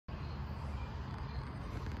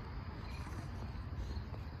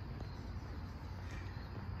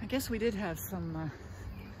I guess we did have some,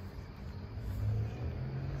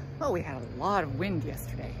 well, we had a lot of wind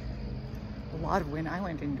yesterday. A lot of wind. I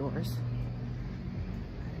went indoors.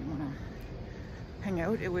 I didn't want to hang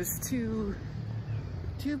out. It was too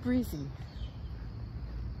breezy.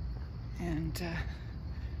 And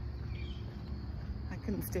I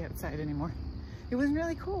couldn't stay outside anymore. It wasn't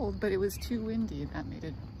really cold, but it was too windy, and that made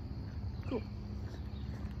it cool.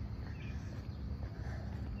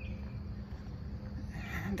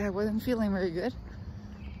 And I wasn't feeling very good.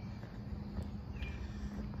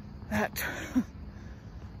 That,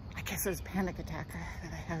 I guess it was a panic attack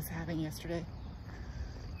that I was having yesterday,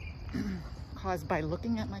 caused by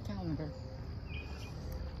looking at my calendar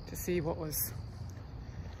to see what was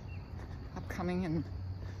upcoming and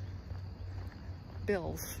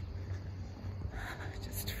bills. It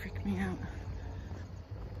just freaked me out.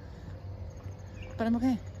 But I'm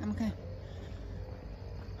okay, I'm okay.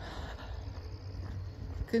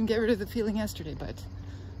 Couldn't get rid of the feeling yesterday, but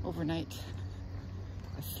overnight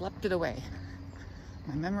I slept it away.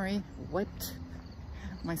 My memory wiped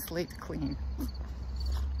my slate clean.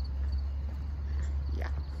 Yeah.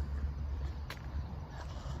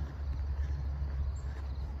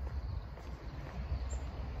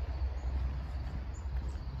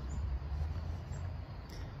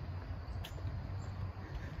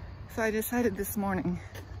 So I decided this morning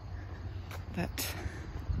that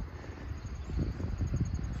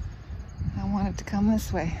I wanted to come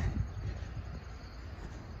this way.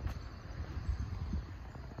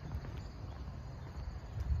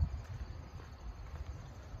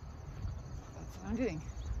 That's what I'm doing.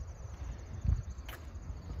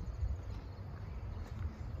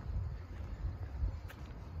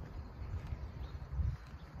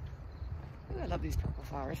 Ooh, I love these purple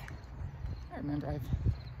flowers. I remember I've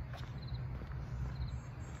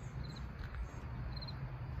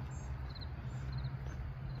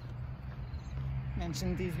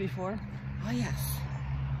mentioned these before. Oh yes.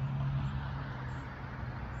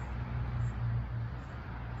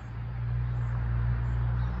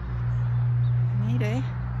 Mayday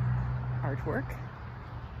artwork.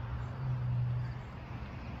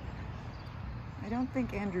 I don't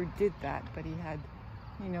think Andrew did that, but he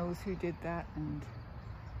knows who did that and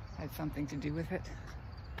had something to do with it.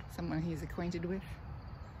 Someone he's acquainted with.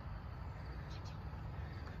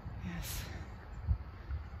 Yes.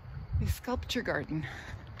 The sculpture garden.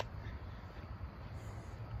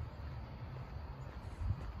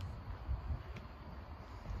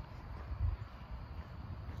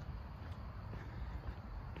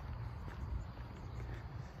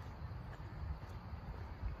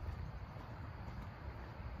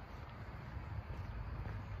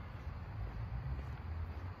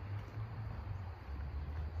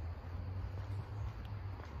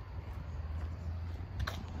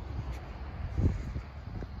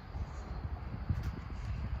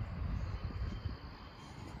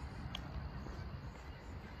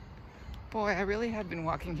 Boy, I really have been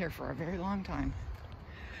walking here for a very long time.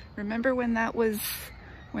 Remember when that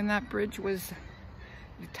bridge was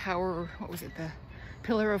the tower, what was it, the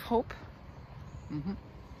Pillar of Hope? Mm-hmm.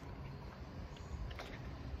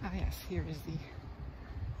 Oh yes, here is the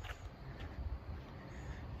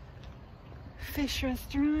fish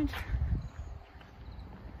restaurant.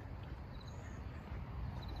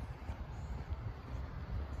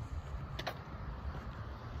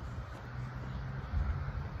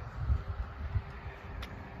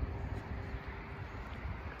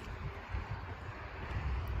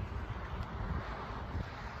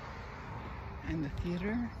 And the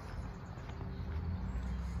theater.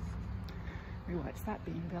 We watched that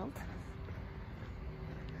being built.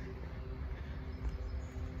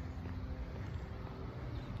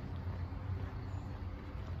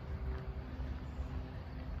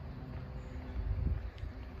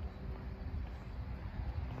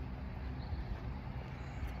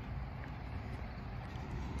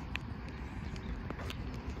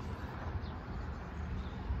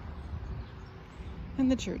 And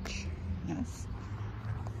the church, yes.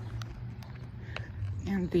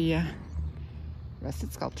 And the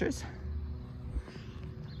rusted sculptures.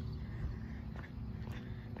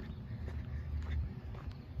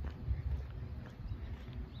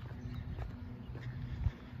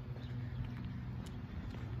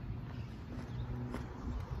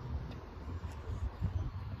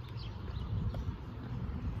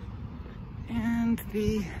 And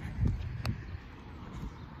the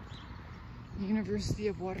University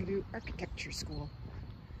of Waterloo Architecture School.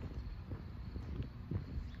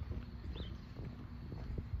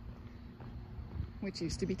 Which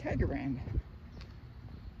used to be Tigerland.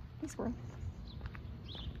 This world.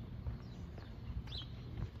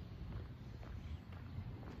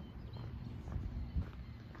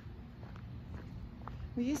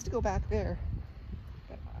 We used to go back there,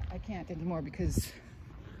 but I can't anymore because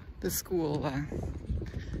the school has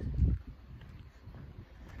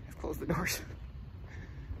closed the doors.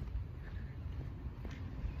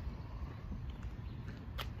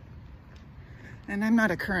 And I'm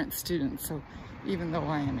not a current student, so even though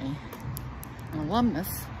I am an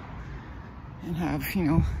alumnus and have, you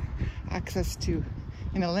know, access to,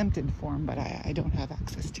 in a limited form, but I don't have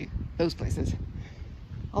access to those places.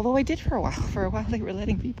 Although I did for a while. For a while they were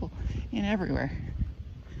letting people in everywhere.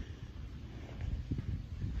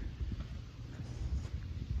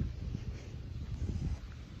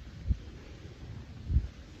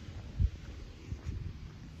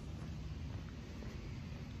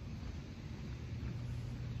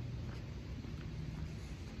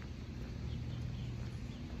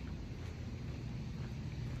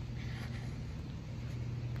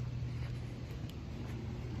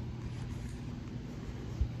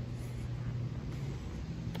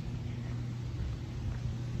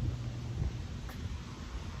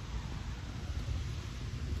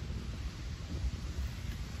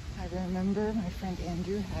 I remember my friend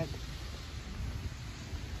Andrew had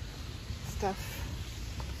stuff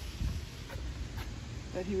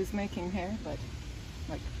that he was making here, but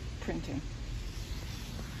like printing.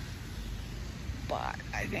 But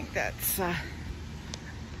I think that's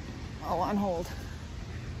all on hold.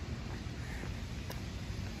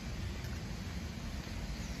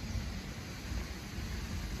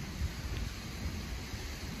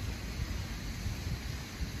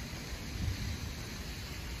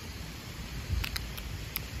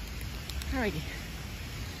 Alrighty.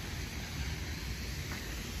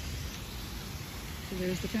 So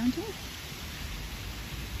there's the fountain.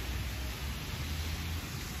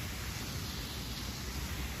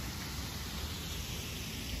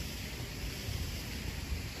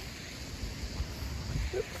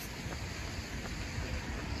 Oops.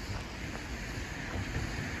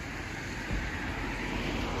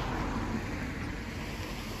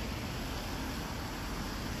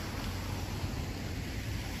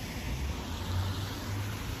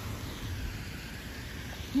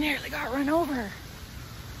 Nearly got run over.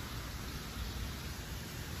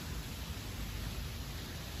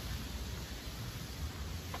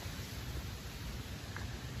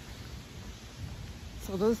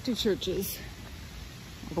 So those two churches,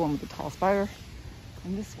 the one with the tall spire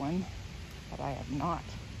and this one that I have not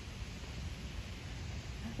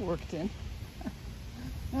worked in.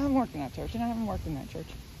 I haven't worked in that church and I haven't worked in that church.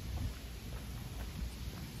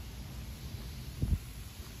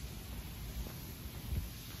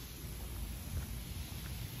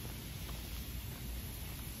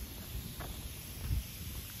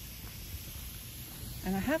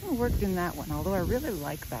 And I haven't worked in that one, although I really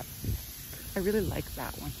like that. I really like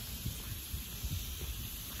that one.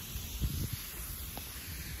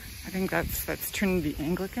 I think that's Trinity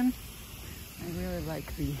Anglican. I really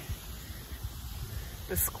like the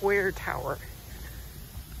square tower.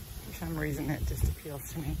 For some reason it just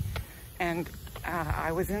appeals to me. And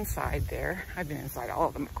I was inside there. I've been inside all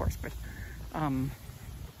of them, of course, but I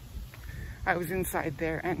was inside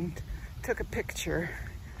there and took a picture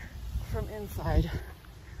from inside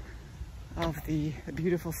of the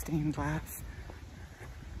beautiful stained glass.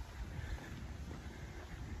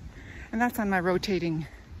 And that's on my rotating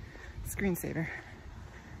screensaver.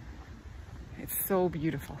 It's so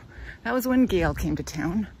beautiful. That was when Gail came to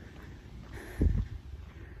town.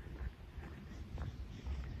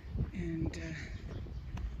 And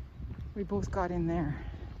we both got in there.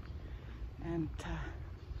 And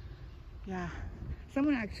yeah,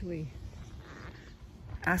 someone actually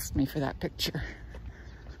asked me for that picture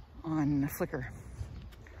on Flickr.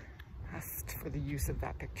 Asked for the use of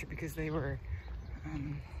that picture because they were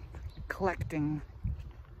collecting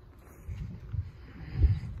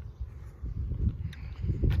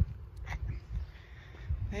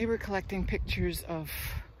pictures of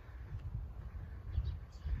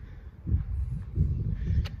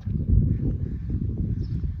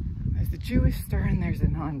there's the Jewish star and there's a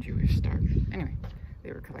non-Jewish star. Anyway,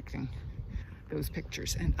 they were collecting those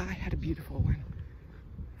pictures and I had a beautiful one.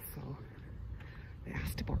 So they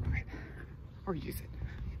asked to borrow it or use it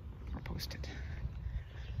or post it.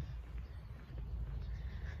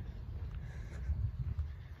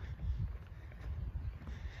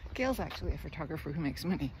 Gail's actually a photographer who makes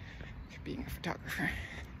money for being a photographer.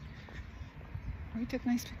 We took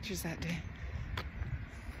nice pictures that day.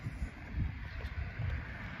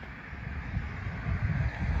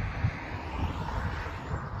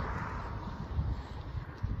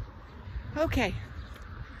 Okay.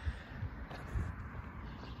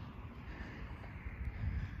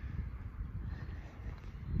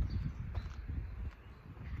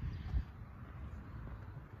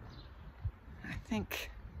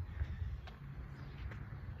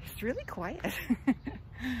 It's really quiet.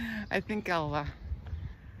 I think I'll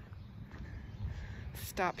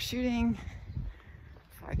stop shooting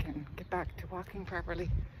so I can get back to walking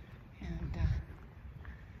properly. And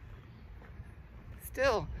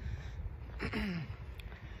still,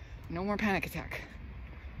 no more panic attack.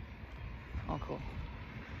 All cool.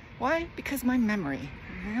 Why? Because my memory.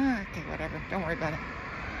 Okay, whatever. Don't worry about it.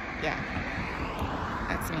 Yeah,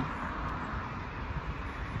 that's me.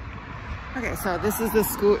 Okay, so this is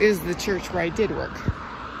the church where I did work.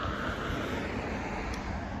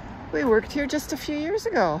 We worked here just a few years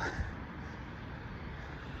ago.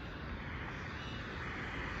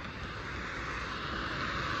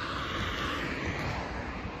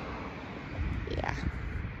 Yeah.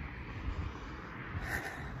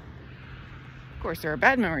 Of course, there are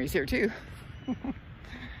bad memories here too.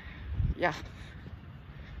 Yeah.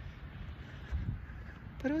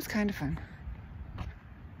 But it was kind of fun.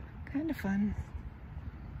 Kind of fun.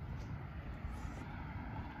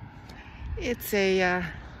 It's a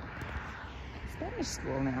Spanish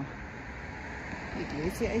school now.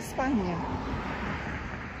 Iglesia España.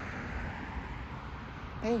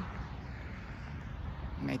 Hey,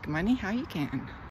 make money how you can.